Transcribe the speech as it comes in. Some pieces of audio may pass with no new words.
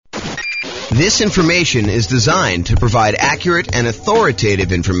This information is designed to provide accurate and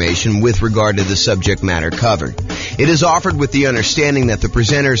authoritative information with regard to the subject matter covered. It is offered with the understanding that the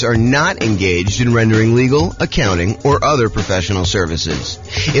presenters are not engaged in rendering legal, accounting, or other professional services.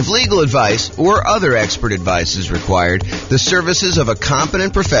 If legal advice or other expert advice is required, the services of a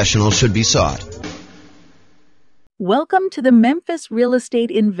competent professional should be sought. Welcome to the Memphis Real Estate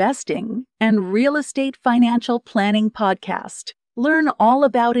Investing and Real Estate Financial Planning Podcast. Learn all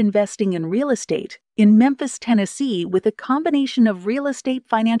about investing in real estate in Memphis, Tennessee, with a combination of real estate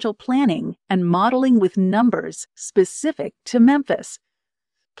financial planning and modeling with numbers specific to Memphis,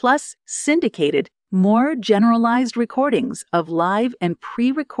 plus syndicated, more generalized recordings of live and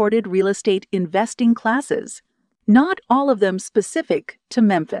pre-recorded real estate investing classes, not all of them specific to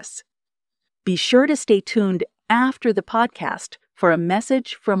Memphis. Be sure to stay tuned after the podcast for a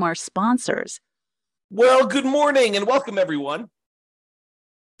message from our sponsors. Well, good morning and welcome, everyone.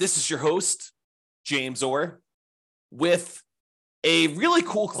 This is your host, James Orr, with a really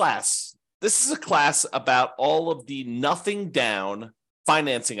cool class. This is a class about all of the nothing down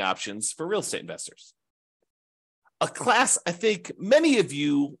financing options for real estate investors. A class I think many of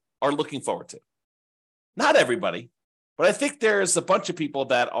you are looking forward to. Not everybody, but I think there's a bunch of people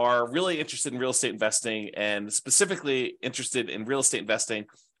that are really interested in real estate investing and specifically interested in real estate investing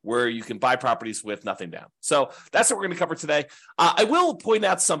where you can buy properties with nothing down. So that's what we're going to cover today. I will point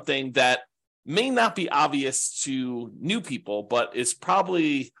out something that may not be obvious to new people, but is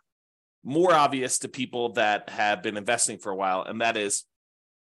probably more obvious to people that have been investing for a while. And that is,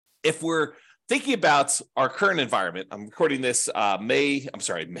 if we're thinking about our current environment, I'm recording this March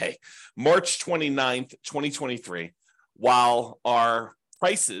 29th, 2023, while our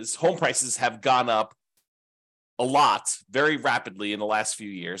home prices have gone up a lot, very rapidly in the last few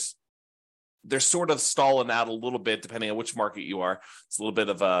years. They're sort of stalling out a little bit, depending on which market you are. It's a little bit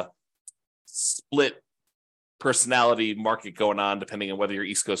of a split personality market going on, depending on whether you're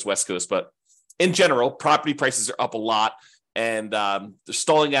East Coast, West Coast. But in general, property prices are up a lot, and they're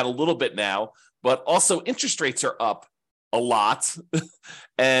stalling out a little bit now. But also interest rates are up a lot,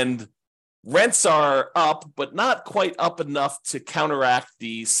 and rents are up, but not quite up enough to counteract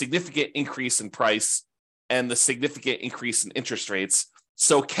the significant increase in price and the significant increase in interest rates.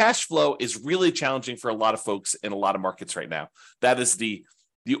 So cash flow is really challenging for a lot of folks in a lot of markets right now. That is the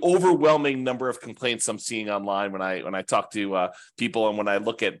overwhelming number of complaints I'm seeing online when I talk to people and when I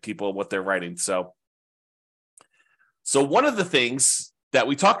look at people, what they're writing. So one of the things that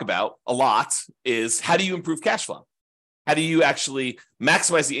we talk about a lot is, how do you improve cash flow? How do you actually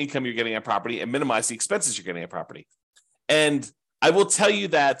maximize the income you're getting on property and minimize the expenses you're getting on property? And I will tell you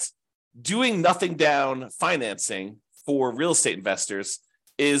that doing nothing down financing for real estate investors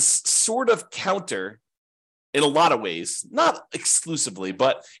is sort of counter in a lot of ways, not exclusively,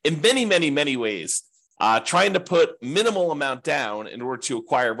 but in many, many, many ways. Trying to put minimal amount down in order to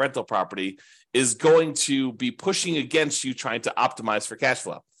acquire rental property is going to be pushing against you trying to optimize for cash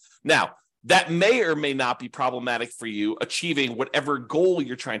flow. Now, that may or may not be problematic for you achieving whatever goal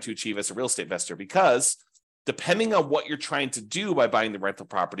you're trying to achieve as a real estate investor, because depending on what you're trying to do by buying the rental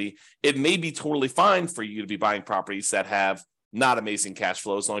property, it may be totally fine for you to be buying properties that have not amazing cash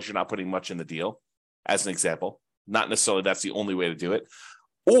flow, as long as you're not putting much in the deal, as an example. Not necessarily that's the only way to do it.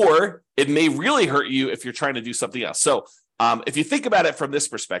 Or it may really hurt you if you're trying to do something else. So if you think about it from this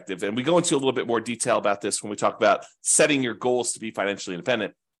perspective, and we go into a little bit more detail about this when we talk about setting your goals to be financially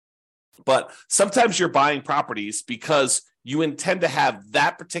independent, but sometimes you're buying properties because you intend to have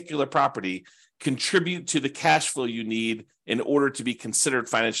that particular property contribute to the cash flow you need in order to be considered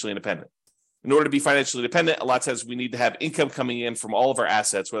financially independent. In order to be financially independent, a lot of times we need to have income coming in from all of our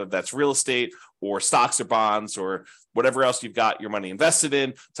assets, whether that's real estate or stocks or bonds or whatever else you've got your money invested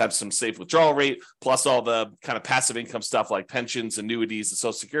in, to have some safe withdrawal rate, plus all the kind of passive income stuff like pensions, annuities, and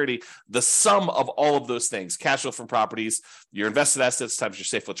Social Security. The sum of all of those things, cash flow from properties, your invested assets times your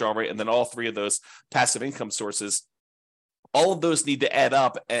safe withdrawal rate, and then all three of those passive income sources, all of those need to add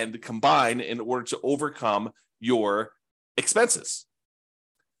up and combine in order to overcome your expenses.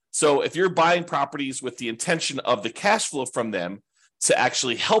 So if you're buying properties with the intention of the cash flow from them to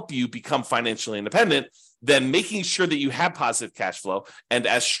actually help you become financially independent, then making sure that you have positive cash flow and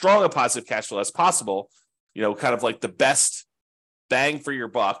as strong a positive cash flow as possible, kind of like the best bang for your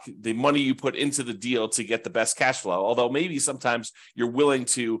buck, the money you put into the deal to get the best cash flow. Although maybe sometimes you're willing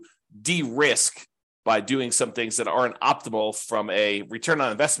to de-risk by doing some things that aren't optimal from a return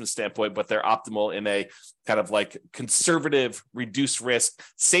on investment standpoint, but they're optimal in a kind of like conservative, reduced risk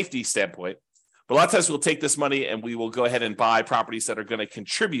safety standpoint. But a lot of times we'll take this money and we will go ahead and buy properties that are going to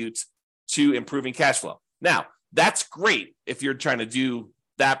contribute to improving cash flow. Now, that's great if you're trying to do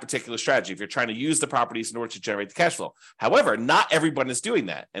that particular strategy, if you're trying to use the properties in order to generate the cash flow. However, not everyone is doing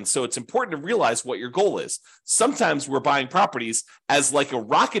that. And so it's important to realize what your goal is. Sometimes we're buying properties as like a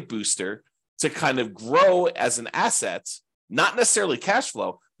rocket booster to kind of grow as an asset, not necessarily cash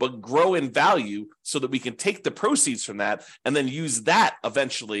flow, but grow in value so that we can take the proceeds from that and then use that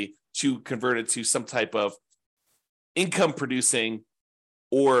eventually to convert it to some type of income producing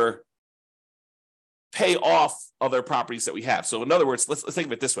or pay off other properties that we have. So in other words, let's think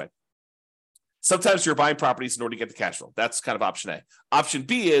of it this way. Sometimes you're buying properties in order to get the cash flow. That's kind of option A. Option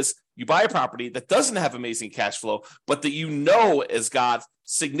B is you buy a property that doesn't have amazing cash flow, but that you know has got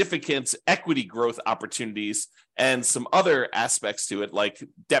significant equity growth opportunities and some other aspects to it, like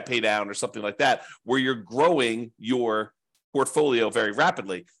debt pay down or something like that, where you're growing your portfolio very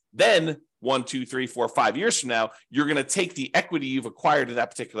rapidly. Then 1, 2, 3, 4, 5 years from now, you're going to take the equity you've acquired in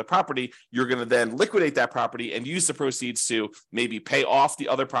that particular property. You're going to then liquidate that property and use the proceeds to maybe pay off the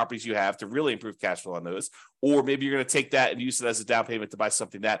other properties you have to really improve cash flow on those. Or maybe you're going to take that and use it as a down payment to buy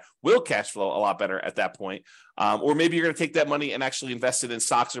something that will cash flow a lot better at that point. Or maybe you're going to take that money and actually invest it in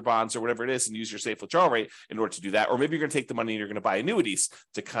stocks or bonds or whatever it is and use your safe withdrawal rate in order to do that. Or maybe you're going to take the money and you're going to buy annuities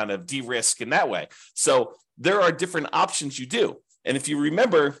to kind of de-risk in that way. So there are different options you do. And if you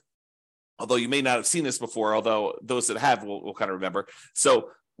remember, although you may not have seen this before, although those that have will kind of remember. So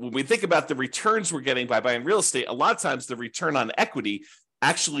when we think about the returns we're getting by buying real estate, a lot of times the return on equity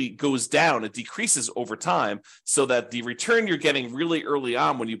actually goes down. It decreases over time so that the return you're getting really early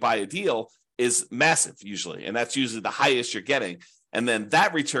on when you buy a deal is massive usually. And that's usually the highest you're getting. And then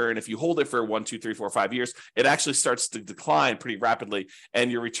that return, if you hold it for 1, 2, 3, 4, 5 years, it actually starts to decline pretty rapidly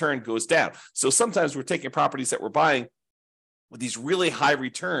and your return goes down. So sometimes we're taking properties that we're buying with these really high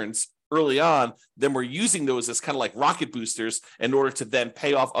returns early on, then we're using those as kind of like rocket boosters in order to then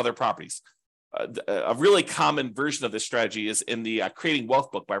pay off other properties. A really common version of this strategy is in the Creating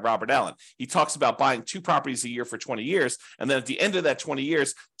Wealth book by Robert Allen. He talks about buying 2 properties a year for 20 years, and then at the end of that 20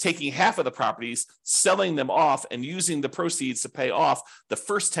 years, taking half of the properties, selling them off, and using the proceeds to pay off the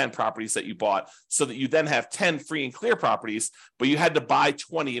first 10 properties that you bought so that you then have 10 free and clear properties, but you had to buy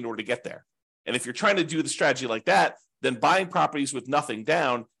 20 in order to get there. And if you're trying to do the strategy like that, then buying properties with nothing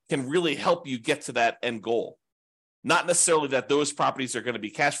down can really help you get to that end goal. Not necessarily that those properties are going to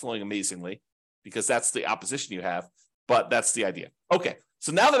be cash flowing amazingly, because that's the opposition you have, but that's the idea. Okay,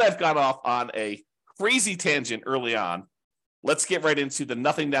 so now that I've gone off on a crazy tangent early on, let's get right into the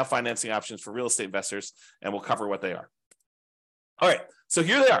nothing down financing options for real estate investors, and we'll cover what they are. All right, so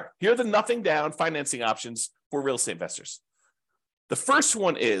here they are. Here are the nothing down financing options for real estate investors. The first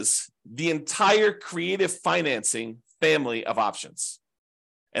one is the entire creative financing family of options.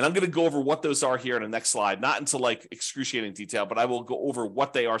 And I'm going to go over what those are here in the next slide, not into like excruciating detail, but I will go over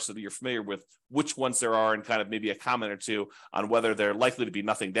what they are so that you're familiar with which ones there are and kind of maybe a comment or two on whether they're likely to be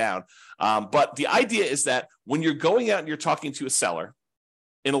nothing down. But the idea is that when you're going out and you're talking to a seller,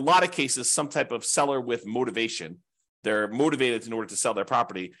 in a lot of cases, some type of seller with motivation, they're motivated in order to sell their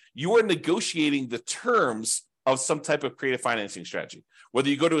property, you are negotiating the terms of some type of creative financing strategy. Whether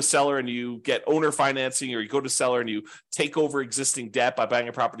you go to a seller and you get owner financing, or you go to a seller and you take over existing debt by buying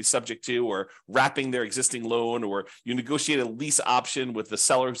a property subject to or wrapping their existing loan, or you negotiate a lease option with the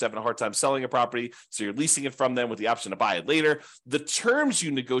seller who's having a hard time selling a property, so you're leasing it from them with the option to buy it later. The terms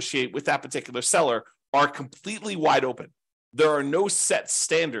you negotiate with that particular seller are completely wide open. There are no set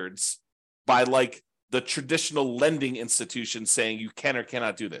standards by like the traditional lending institutions saying you can or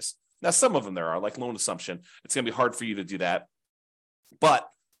cannot do this. Now, some of them there are, like loan assumption. It's going to be hard for you to do that. But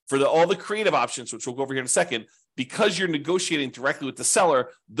for all the creative options, which we'll go over here in a second, because you're negotiating directly with the seller,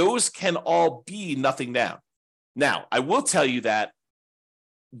 those can all be nothing down. Now, I will tell you that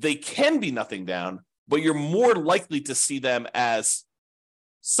they can be nothing down, but you're more likely to see them as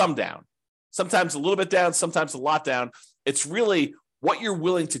some down. Sometimes a little bit down, sometimes a lot down. It's really what you're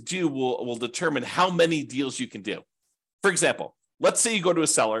willing to do will determine how many deals you can do. For example, let's say you go to a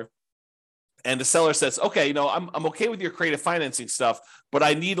seller, and the seller says, okay, I'm okay with your creative financing stuff, but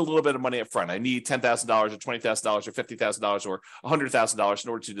I need a little bit of money up front. I need $10,000 or $20,000 or $50,000 or $100,000 in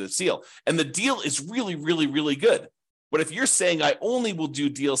order to do this deal. And the deal is really, really, really good. But if you're saying I only will do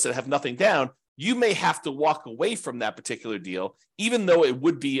deals that have nothing down, you may have to walk away from that particular deal, even though it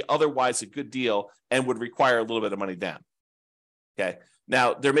would be otherwise a good deal and would require a little bit of money down. Okay.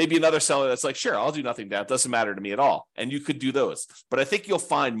 Now, there may be another seller that's like, sure, I'll do nothing down. It doesn't matter to me at all. And you could do those. But I think you'll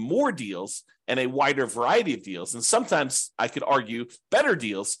find more deals and a wider variety of deals. And sometimes I could argue better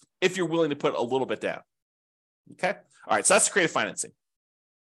deals if you're willing to put a little bit down. Okay. All right. So that's creative financing.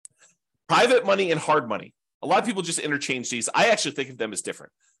 Private money and hard money. A lot of people just interchange these. I actually think of them as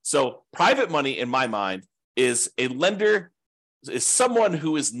different. So private money, in my mind, is a lender is someone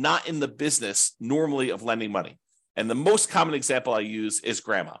who is not in the business normally of lending money. And the most common example I use is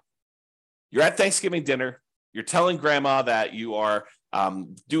grandma. You're at Thanksgiving dinner. You're telling grandma that you are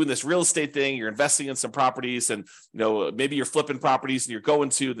doing this real estate thing. You're investing in some properties, and maybe you're flipping properties, and you're going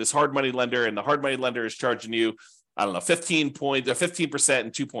to this hard money lender, and the hard money lender is charging you, 15%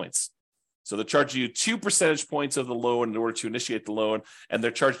 and 2 points. So they're charging you 2 percentage points of the loan in order to initiate the loan, and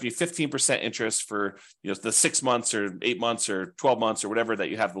they're charging you 15% interest for the 6 months or 8 months or 12 months or whatever that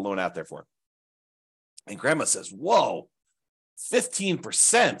you have the loan out there for. And grandma says, "Whoa,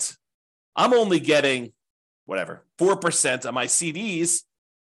 15%. I'm only getting 4% on my CDs.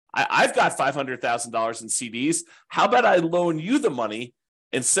 I've got $500,000 in CDs. How about I loan you the money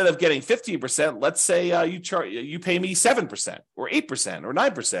instead of getting 15%? Let's say you pay me 7% or 8% or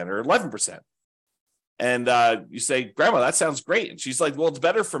 9% or 11%." And you say, "Grandma, that sounds great." And she's like, "Well, it's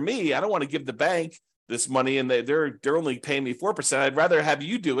better for me. I don't want to give the bank this money, and they're only paying me 4%. I'd rather have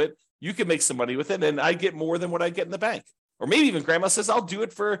you do it. You can make some money with it, and I get more than what I get in the bank." Or maybe even grandma says, "I'll do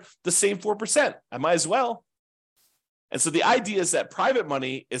it for the same 4%. I might as well." And so the idea is that private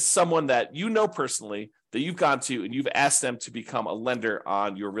money is someone that you know personally, that you've gone to, and you've asked them to become a lender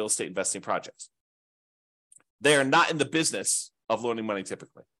on your real estate investing projects. They are not in the business of loaning money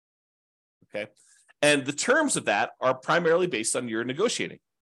typically. Okay. And the terms of that are primarily based on your negotiating.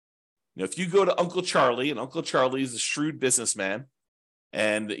 If you go to Uncle Charlie, and Uncle Charlie is a shrewd businessman,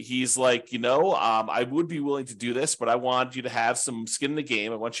 and he's like, I would be willing to do this, but I want you to have some skin in the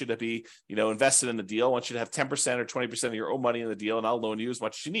game. I want you to be, invested in the deal. I want you to have 10% or 20% of your own money in the deal, and I'll loan you as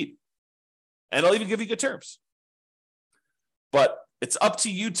much as you need. And I'll even give you good terms. But it's up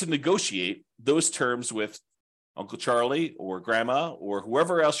to you to negotiate those terms with Uncle Charlie or grandma or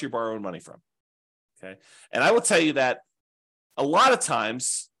whoever else you're borrowing money from. Okay. And I will tell you that a lot of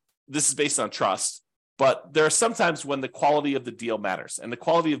times this is based on trust. But there are some times when the quality of the deal matters, and the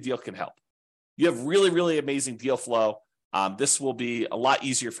quality of deal can help. You have really, really amazing deal flow. This will be a lot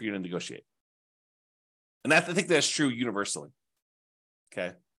easier for you to negotiate. And I think that's true universally,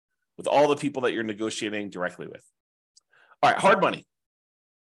 okay, with all the people that you're negotiating directly with. All right, hard money.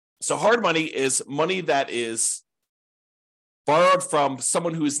 So hard money is money that is borrowed from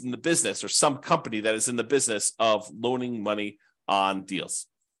someone who is in the business, or some company that is in the business of loaning money on deals.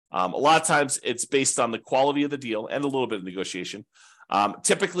 A lot of times it's based on the quality of the deal and a little bit of negotiation.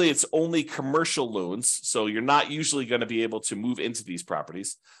 Typically, it's only commercial loans, so you're not usually going to be able to move into these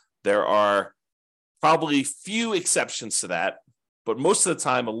properties. There are probably few exceptions to that, but most of the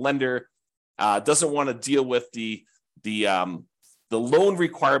time, a lender doesn't want to deal with the loan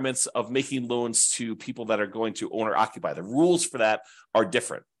requirements of making loans to people that are going to own or occupy. The rules for that are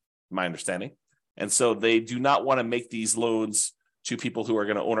different, my understanding, and so they do not want to make these loans to people who are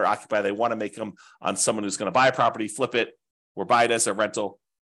going to own or occupy. They want to make them on someone who's going to buy a property, flip it, or buy it as a rental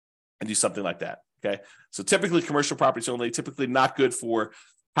and do something like that. Okay. So typically commercial properties only, typically not good for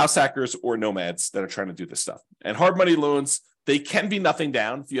house hackers or nomads that are trying to do this stuff. And hard money loans, they can be nothing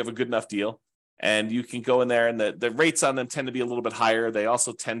down if you have a good enough deal, and you can go in there, and the rates on them tend to be a little bit higher. They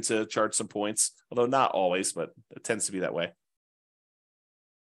also tend to charge some points, although not always, but it tends to be that way.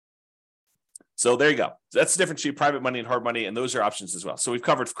 So there you go. That's the difference between private money and hard money, and those are options as well. So we've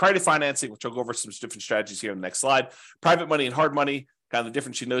covered credit financing, which I'll go over some different strategies here in the next slide. Private money and hard money, kind of the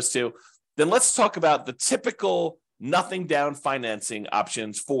difference between those two. Then let's talk about the typical nothing down financing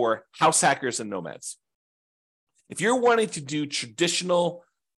options for house hackers and nomads. If you're wanting to do traditional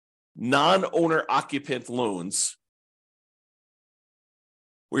non-owner occupant loans,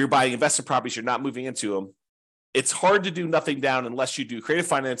 where you're buying investment properties, you're not moving into them, it's hard to do nothing down unless you do creative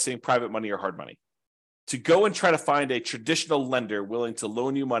financing, private money, or hard money. To go and try to find a traditional lender willing to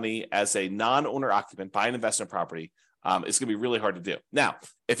loan you money as a non-owner occupant, buy an investment property, is going to be really hard to do. Now,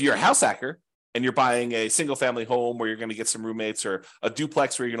 if you're a house hacker and you're buying a single family home where you're going to get some roommates, or a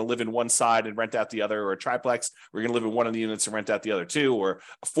duplex where you're going to live in one side and rent out the other, or a triplex where you're going to live in one of the units and rent out the other two, or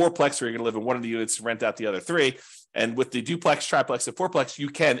a fourplex where you're going to live in one of the units and rent out the other three. And with the duplex, triplex, and fourplex, you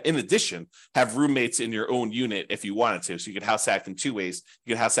can, in addition, have roommates in your own unit if you wanted to. So you could house hack in two ways.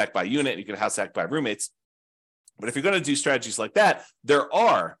 You can house hack by unit, and you can house hack by roommates. But if you're going to do strategies like that, there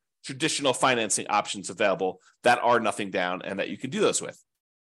are traditional financing options available that are nothing down and that you can do those with.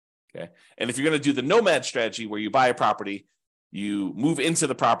 Okay. And if you're going to do the nomad strategy, where you buy a property, you move into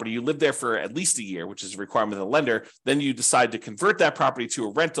the property, you live there for at least a year, which is a requirement of the lender, then you decide to convert that property to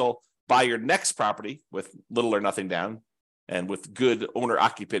a rental, buy your next property with little or nothing down and with good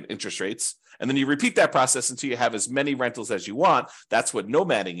owner-occupant interest rates. And then you repeat that process until you have as many rentals as you want. That's what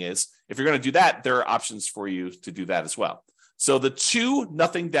nomading is. If you're going to do that, there are options for you to do that as well. So the two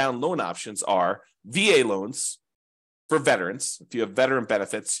nothing down loan options are VA loans, for veterans. If you have veteran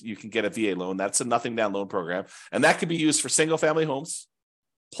benefits, you can get a VA loan. That's a nothing down loan program. And that could be used for single family homes.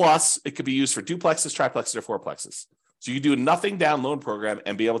 Plus, it could be used for duplexes, triplexes, or fourplexes. So you do a nothing down loan program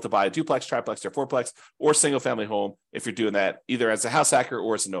and be able to buy a duplex, triplex, or fourplex, or single family home if you're doing that either as a house hacker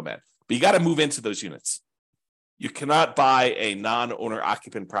or as a nomad. But you got to move into those units. You cannot buy a non-owner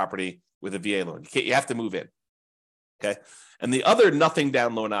occupant property with a VA loan. You have to move in. Okay. And the other nothing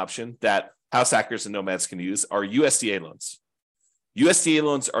down loan option that house hackers and nomads can use are USDA loans. USDA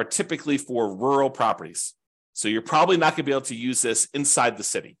loans are typically for rural properties. So you're probably not going to be able to use this inside the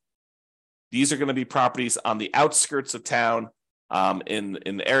city. These are going to be properties on the outskirts of town,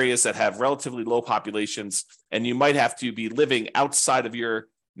 in areas that have relatively low populations, and you might have to be living outside of your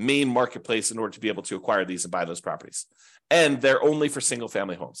main marketplace in order to be able to acquire these and buy those properties. And they're only for single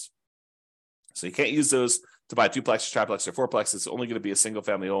family homes. So you can't use those to buy duplex, triplex, or fourplex. It's only going to be a single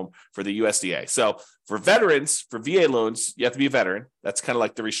family home for the USDA. So for veterans, for VA loans, you have to be a veteran. That's kind of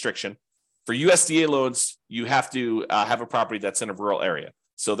like the restriction. For USDA loans, you have to have a property that's in a rural area.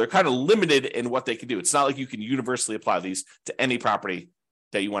 So they're kind of limited in what they can do. It's not like you can universally apply these to any property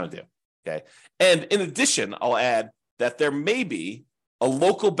that you want to do. Okay. And in addition, I'll add that there may be a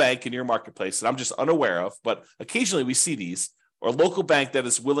local bank in your marketplace that I'm just unaware of, but occasionally we see these, or a local bank that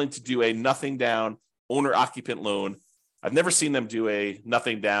is willing to do a nothing down owner occupant loan. I've never seen them do a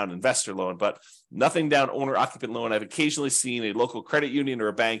nothing down investor loan, but nothing down owner occupant loan. I've occasionally seen a local credit union or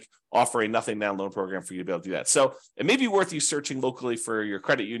a bank offer a nothing down loan program for you to be able to do that. So it may be worth you searching locally for your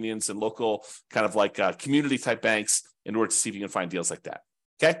credit unions and local kind of like community type banks in order to see if you can find deals like that.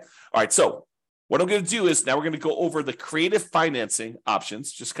 Okay. All right. So what I'm going to do is now we're going to go over the creative financing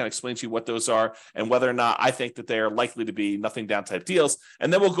options, just kind of explain to you what those are and whether or not I think that they are likely to be nothing down type deals.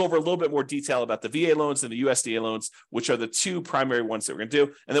 And then we'll go over a little bit more detail about the VA loans and the USDA loans, which are the two primary ones that we're going to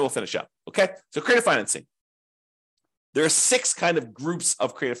do. And then we'll finish up. Okay. So creative financing. There are 6 kind of groups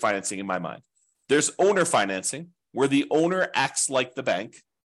of creative financing in my mind. There's owner financing, where the owner acts like the bank.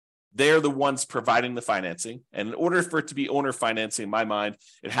 They're the ones providing the financing. And in order for it to be owner financing, in my mind,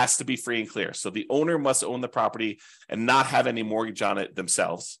 it has to be free and clear. So the owner must own the property and not have any mortgage on it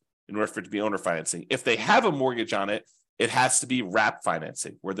themselves in order for it to be owner financing. If they have a mortgage on it, it has to be wrap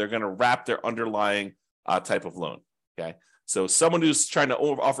financing, where they're going to wrap their underlying type of loan. Okay. So someone who's trying to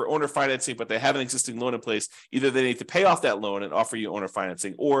offer owner financing, but they have an existing loan in place, either they need to pay off that loan and offer you owner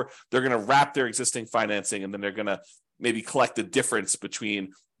financing, or they're going to wrap their existing financing and then they're going to maybe collect the difference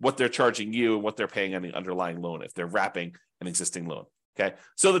between what they're charging you and what they're paying on the underlying loan if they're wrapping an existing loan. Okay.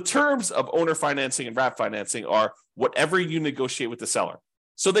 So the terms of owner financing and wrap financing are whatever you negotiate with the seller.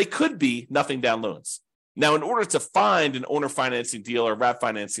 So they could be nothing down loans. Now, in order to find an owner financing deal or wrap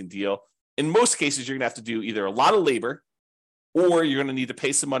financing deal, in most cases, you're going to have to do either a lot of labor or you're going to need to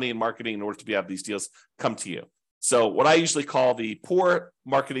pay some money in marketing in order to be able to have these deals come to you. So what I usually call the poor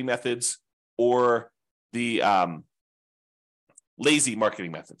marketing methods or the lazy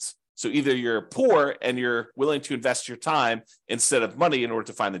marketing methods. So either you're poor and you're willing to invest your time instead of money in order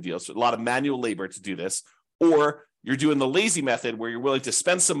to find the deals, so a lot of manual labor to do this, or you're doing the lazy method where you're willing to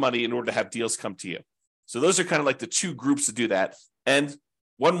spend some money in order to have deals come to you. So those are kind of like the 2 groups to do that. And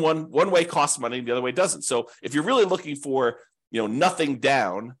one way costs money and the other way doesn't. So if you're really looking for, nothing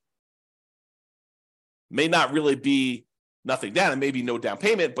down, may not really be nothing down. It may be no down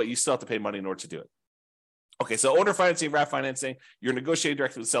payment, but you still have to pay money in order to do it. Okay, so owner financing, wrap financing, you're negotiating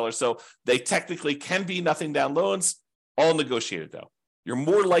directly with the seller. So they technically can be nothing down loans, all negotiated though. You're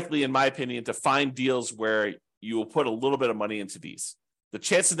more likely, in my opinion, to find deals where you will put a little bit of money into these. The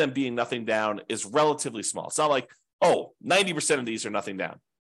chance of them being nothing down is relatively small. It's not like, 90% of these are nothing down.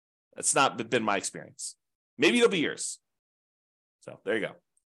 That's not been my experience. Maybe it'll be yours. So there you go. All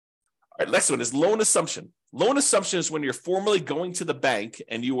right, next one is loan assumption. Loan assumption is when you're formally going to the bank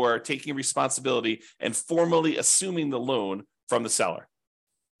and you are taking responsibility and formally assuming the loan from the seller.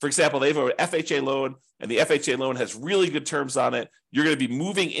 For example, they have an FHA loan and the FHA loan has really good terms on it. You're going to be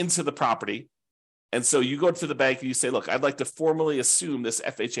moving into the property. And so you go to the bank and you say, look, I'd like to formally assume this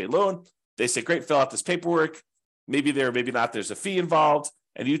FHA loan. They say, great, fill out this paperwork. Maybe there, maybe not. There's a fee involved.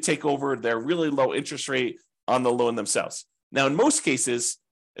 And you take over their really low interest rate on the loan themselves. Now, in most cases,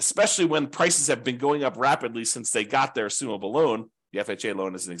 especially when prices have been going up rapidly since they got their assumable loan, the FHA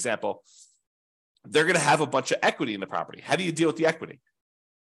loan as an example, they're going to have a bunch of equity in the property. How do you deal with the equity?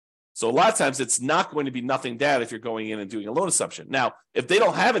 So a lot of times it's not going to be nothing down if you're going in and doing a loan assumption. Now, if they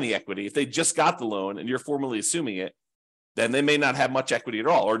don't have any equity, if they just got the loan and you're formally assuming it, then they may not have much equity at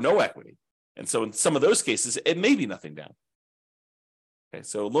all or no equity. And so in some of those cases, it may be nothing down. Okay,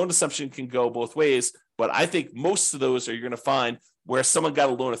 so loan assumption can go both ways, but I think most of those are you're going to find where someone got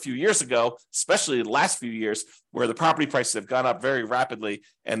a loan a few years ago, especially the last few years, where the property prices have gone up very rapidly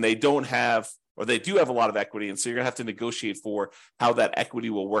and they don't have, or they do have a lot of equity. And so you're going to have to negotiate for how that equity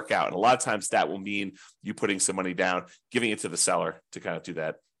will work out. And a lot of times that will mean you putting some money down, giving it to the seller to kind of do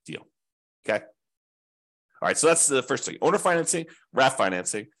that deal. Okay. All right. So that's the first thing: owner financing, RAF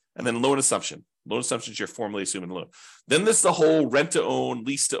financing, and then loan assumption. Loan assumptions, you're formally assuming the loan. Then there's the whole rent to own,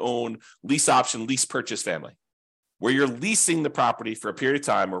 lease option, lease purchase family, where you're leasing the property for a period of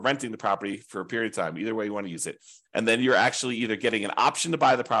time or renting the property for a period of time, either way you want to use it. And then you're actually either getting an option to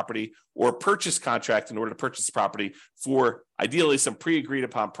buy the property or a purchase contract in order to purchase the property for ideally some pre-agreed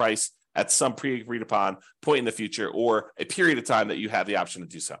upon price at some pre-agreed upon point in the future, or a period of time that you have the option to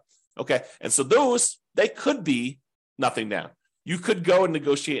do so. Okay. And so those, they could be nothing down. You could go and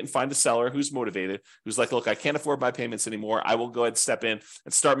negotiate and find a seller who's motivated, who's like, look, I can't afford my payments anymore. I will go ahead and step in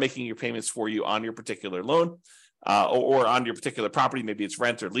and start making your payments for you on your particular loan or on your particular property. Maybe it's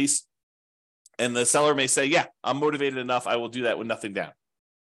rent or lease. And the seller may say, yeah, I'm motivated enough. I will do that with nothing down.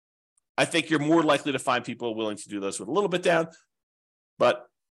 I think you're more likely to find people willing to do those with a little bit down, but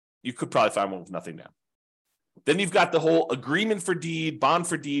you could probably find one with nothing down. Then you've got the whole agreement for deed, bond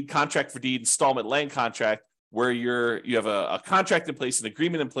for deed, contract for deed, installment land contract, where you have a contract in place, an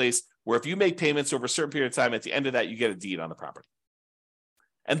agreement in place, where if you make payments over a certain period of time, at the end of that, you get a deed on the property.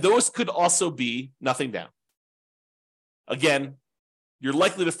 And those could also be nothing down. Again, you're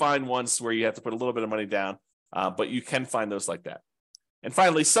likely to find ones where you have to put a little bit of money down, but you can find those like that. And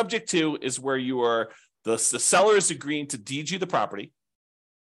finally, subject to is where the seller is agreeing to deed you the property,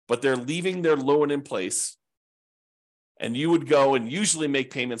 but they're leaving their loan in place, and you would go and usually make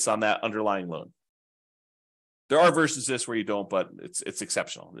payments on that underlying loan. There are versions of this where you don't, but it's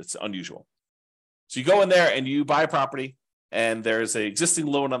exceptional. It's unusual. So you go in there and you buy a property, and there's an existing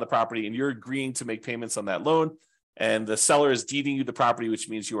loan on the property, and you're agreeing to make payments on that loan, and the seller is deeding you the property, which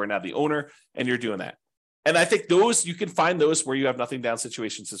means you are now the owner, and you're doing that. And I think those, you can find those where you have nothing down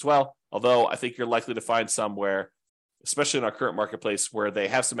situations as well, although I think you're likely to find some where, especially in our current marketplace, where they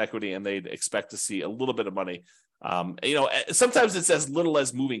have some equity and they'd expect to see a little bit of money. Sometimes it's as little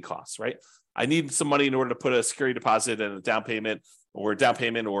as moving costs, right? I need some money in order to put a security deposit and a down payment or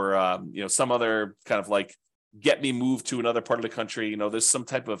some other kind of like get me moved to another part of the country. There's some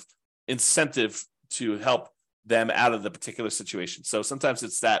type of incentive to help them out of the particular situation. So sometimes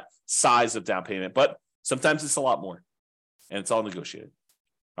it's that size of down payment, but sometimes it's a lot more, and it's all negotiated.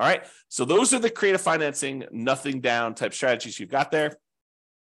 All right. So those are the creative financing, nothing down type strategies you've got there.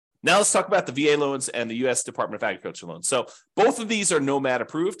 Now let's talk about the VA loans and the U.S. Department of Agriculture loans. So both of these are Nomad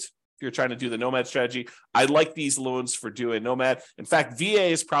approved. If you're trying to do the Nomad strategy, I like these loans for doing Nomad. In fact, VA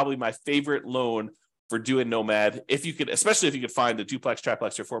is probably my favorite loan for doing Nomad, especially if you could find a duplex,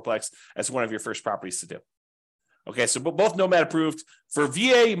 triplex, or fourplex as one of your first properties to do. Okay, so both Nomad approved. For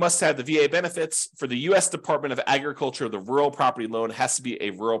VA, you must have the VA benefits. For the U.S. Department of Agriculture, the rural property loan has to be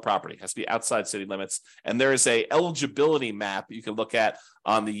a rural property, has to be outside city limits. And there is a eligibility map you can look at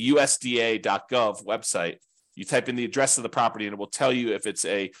on the USDA.gov website. You type in the address of the property, and it will tell you if it's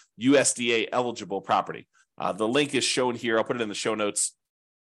a USDA eligible property. The link is shown here. I'll put it in the show notes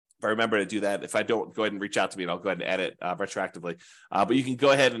if I remember to do that. If I don't, go ahead and reach out to me, and I'll go ahead and add it retroactively. But you can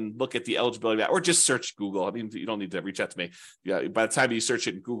go ahead and look at the eligibility map, or just search Google. I mean, you don't need to reach out to me. By the time you search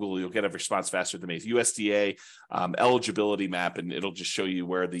it in Google, you'll get a response faster than me. It's USDA eligibility map, and it'll just show you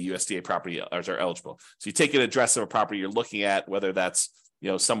where the USDA property are eligible. So you take an address of a property you're looking at, whether that's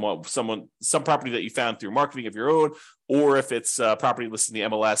some property that you found through marketing of your own, or if it's property listed in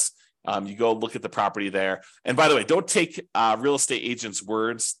the MLS, you go look at the property there. And by the way, don't take real estate agents'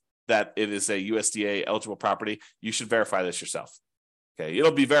 words that it is a USDA eligible property. You should verify this yourself. Okay,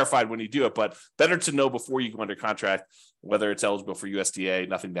 it'll be verified when you do it, but better to know before you go under contract whether it's eligible for USDA,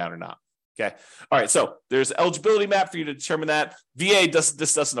 nothing down or not. Okay. All right. So there's eligibility map for you to determine that. This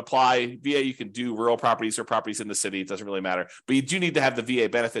doesn't apply. VA, you can do rural properties or properties in the city. It doesn't really matter. But you do need to have the VA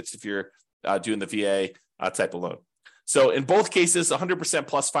benefits if you're doing the VA type of loan. So in both cases, 100%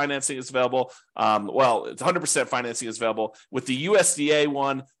 plus financing is available. 100% financing is available. With the USDA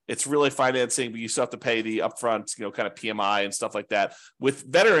one, it's really financing, but you still have to pay the upfront, kind of PMI and stuff like that. With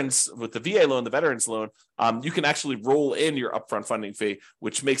veterans, with the VA loan, the veterans loan, you can actually roll in your upfront funding fee,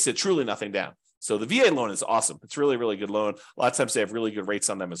 which makes it truly nothing down. So the VA loan is awesome. It's really, really good loan. A lot of times they have really good rates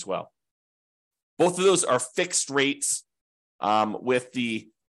on them as well. Both of those are fixed rates. With the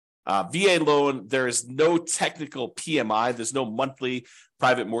VA loan, there is no technical PMI. There's no monthly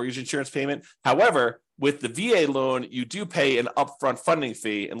private mortgage insurance payment. However, With the VA loan, you do pay an upfront funding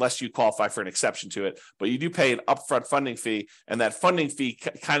fee unless you qualify for an exception to it, but you do pay an upfront funding fee, and that funding fee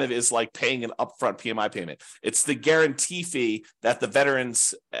kind of is like paying an upfront PMI payment. It's the guarantee fee that the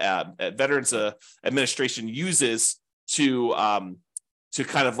Veterans Administration uses to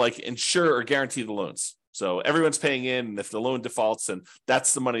kind of like insure or guarantee the loans. So everyone's paying in, and if the loan defaults, and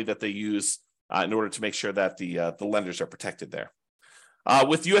that's the money that they use in order to make sure that the lenders are protected there.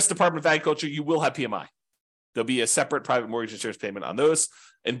 With U.S. Department of Agriculture, you will have PMI. There'll be a separate private mortgage insurance payment on those.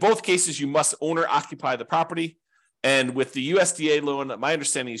 In both cases, you must own or occupy the property. And with the USDA loan, my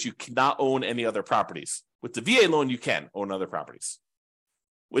understanding is you cannot own any other properties. With the VA loan, you can own other properties.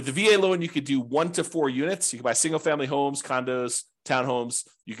 With the VA loan, you could do 1 to 4 units. You can buy single-family homes, condos, townhomes.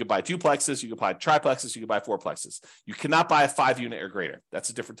 You could buy duplexes. You could buy triplexes. You could buy fourplexes. You cannot buy a 5-unit or greater. That's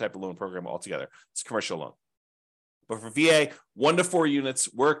a different type of loan program altogether. It's a commercial loan. But for VA, 1 to 4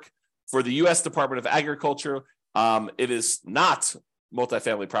 units work. For the U.S. Department of Agriculture, it is not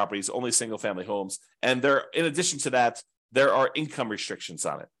multifamily properties, only single-family homes. And in addition to that, there are income restrictions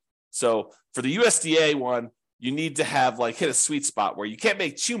on it. So for the USDA one, you need to have hit a sweet spot where you can't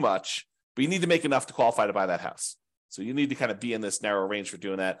make too much, but you need to make enough to qualify to buy that house. So you need to kind of be in this narrow range for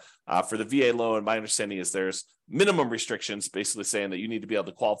doing that. For the VA loan, my understanding is there's minimum restrictions, basically saying that you need to be able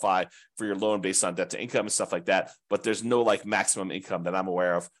to qualify for your loan based on debt to income and stuff like that. But there's no maximum income that I'm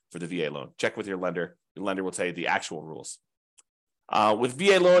aware of for the VA loan. Check with your lender. Your lender will tell you the actual rules. With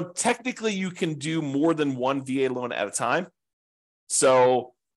VA loan, technically you can do more than one VA loan at a time.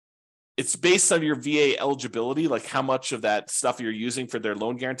 So it's based on your VA eligibility, like how much of that stuff you're using for their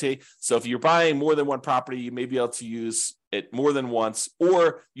loan guarantee. So if you're buying more than one property, you may be able to use it more than once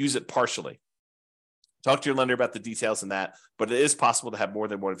or use it partially. Talk to your lender about the details in that, but it is possible to have more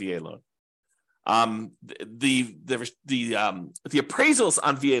than one VA loan. The appraisals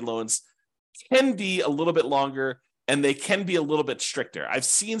on VA loans can be a little bit longer, and they can be a little bit stricter. I've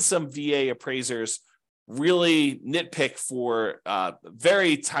seen some VA appraisers really nitpick for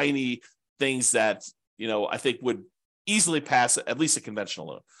very tiny things that I think would easily pass at least a conventional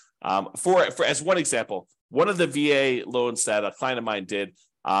loan. For as one example, one of the VA loans that a client of mine did,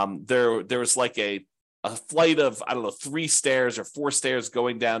 there was a flight of 3 stairs or 4 stairs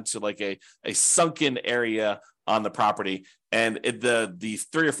going down to a sunken area on the property, and the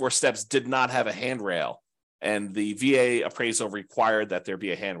 3 or 4 steps did not have a handrail, and the VA appraisal required that there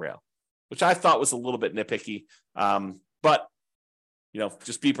be a handrail, which I thought was a little bit nitpicky, but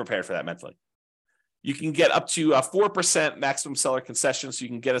just be prepared for that mentally. You can get up to 4% maximum seller concession, so you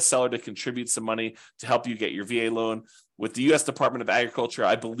can get a seller to contribute some money to help you get your VA loan. With the U.S. Department of Agriculture,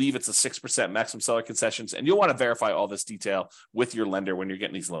 I believe it's a 6% maximum seller concessions, and you'll want to verify all this detail with your lender when you're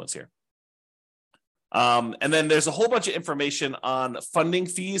getting these loans here. And then there's a whole bunch of information on funding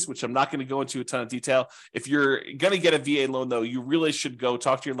fees, which I'm not going to go into a ton of detail. If you're going to get a VA loan, though, you really should go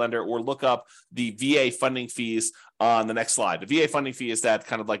talk to your lender or look up the VA funding fees on the next slide. The VA funding fee is that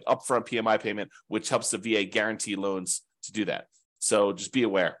kind of upfront PMI payment, which helps the VA guarantee loans to do that. So just be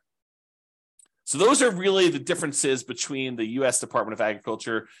aware. So those are really the differences between the U.S. Department of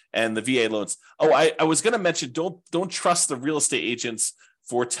Agriculture and the VA loans. Oh, I was going to mention, don't trust the real estate agents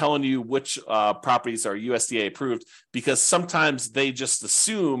for telling you which properties are USDA approved, because sometimes they just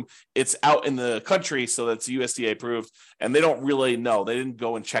assume it's out in the country, so that's USDA approved, and they don't really know. They didn't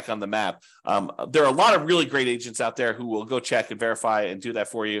go and check on the map. There are a lot of really great agents out there who will go check and verify and do that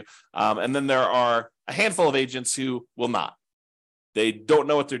for you. And then there are a handful of agents who will not. They don't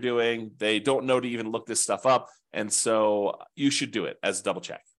know what they're doing. They don't know to even look this stuff up. And so you should do it as a double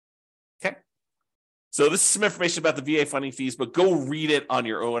check. Okay. So this is some information about the VA funding fees, but go read it on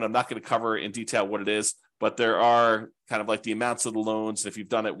your own. I'm not going to cover in detail what it is, but there are kind of the amounts of the loans, if you've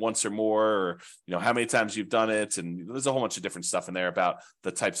done it once or more, or how many times you've done it. And there's a whole bunch of different stuff in there about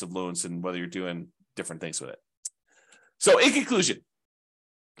the types of loans and whether you're doing different things with it. So in conclusion,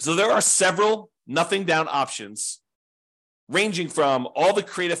 there are several nothing down options, ranging from all the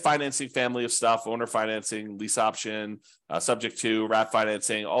creative financing family of stuff, owner financing, lease option, subject to wrap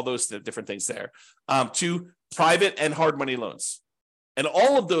financing, all those different things there, to private and hard money loans. And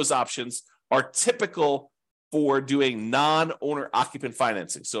all of those options are typical for doing non-owner occupant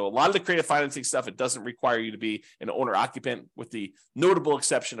financing. So a lot of the creative financing stuff, it doesn't require you to be an owner occupant, with the notable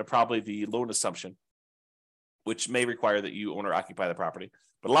exception of probably the loan assumption, which may require that you owner occupy the property.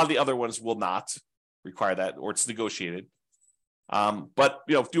 But a lot of the other ones will not require that, or it's negotiated. But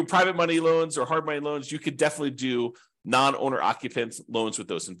do private money loans or hard money loans, you could definitely do non-owner occupant loans with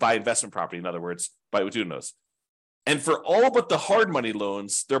those and buy investment property. In other words, by doing those. And for all but the hard money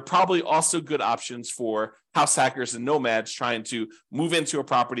loans, there are probably also good options for house hackers and nomads trying to move into a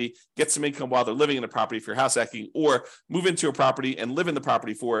property, get some income while they're living in the property if you're house hacking, or move into a property and live in the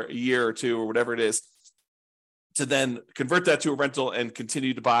property for a year or two or whatever it is, to then convert that to a rental and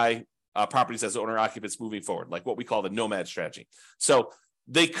continue to buy properties as owner occupants moving forward, like what we call the nomad strategy. So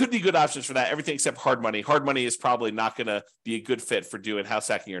they could be good options for that, everything except hard money. Hard money is probably not going to be a good fit for doing house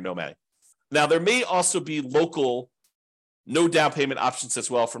hacking or nomading. Now, there may also be local no down payment options as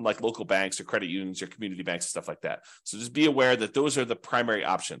well from like local banks or credit unions or community banks and stuff like that. So just be aware that those are the primary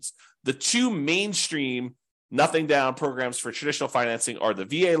options. The two mainstream nothing down programs for traditional financing are the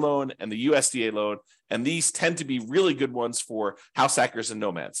VA loan and the USDA loan. And these tend to be really good ones for house hackers and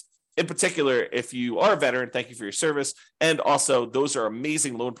nomads. In particular, if you are a veteran, thank you for your service. And also, those are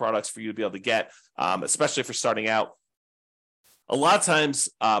amazing loan products for you to be able to get, especially for starting out. A lot of times,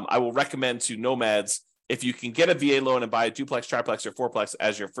 I will recommend to nomads, if you can get a VA loan and buy a duplex, triplex, or fourplex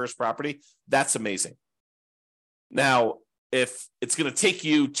as your first property, that's amazing. Now, if it's going to take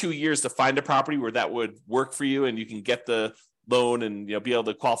you 2 years to find a property where that would work for you and you can get the loan and be able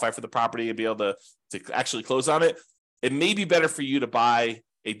to qualify for the property and be able to actually close on it, it may be better for you to buy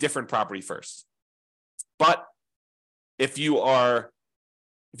a different property first. But if you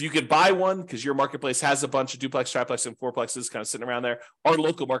could buy one because your marketplace has a bunch of duplex, triplex, and fourplexes kind of sitting around there, our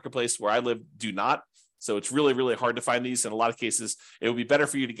local marketplace where I live do not. So it's really, really hard to find these. In a lot of cases, it would be better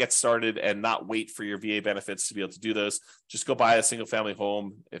for you to get started and not wait for your VA benefits to be able to do those. Just go buy a single family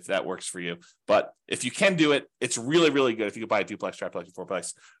home if that works for you. But if you can do it, it's really, really good if you could buy a duplex, triplex, and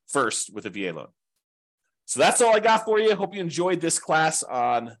fourplex first with a VA loan. So that's all I got for you. Hope you enjoyed this class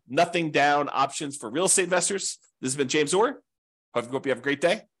on nothing down options for real estate investors. This has been James Orr. Hope you have a great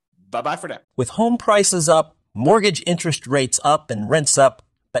day. Bye-bye for now. With home prices up, mortgage interest rates up, and rents up,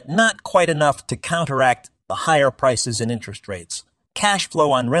 but not quite enough to counteract the higher prices and interest rates, cash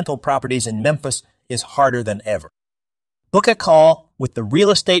flow on rental properties in Memphis is harder than ever. Book a call with the Real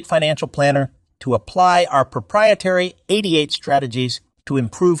Estate Financial Planner to apply our proprietary 88 strategies to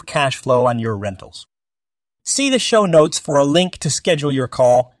improve cash flow on your rentals. See the show notes for a link to schedule your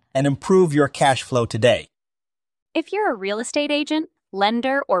call and improve your cash flow today. If you're a real estate agent,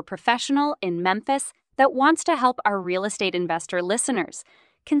 lender, or professional in Memphis that wants to help our real estate investor listeners,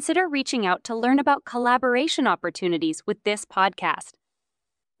 consider reaching out to learn about collaboration opportunities with this podcast.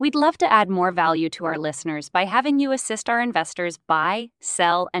 We'd love to add more value to our listeners by having you assist our investors buy,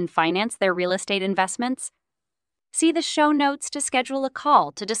 sell, and finance their real estate investments. See the show notes to schedule a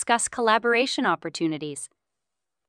call to discuss collaboration opportunities.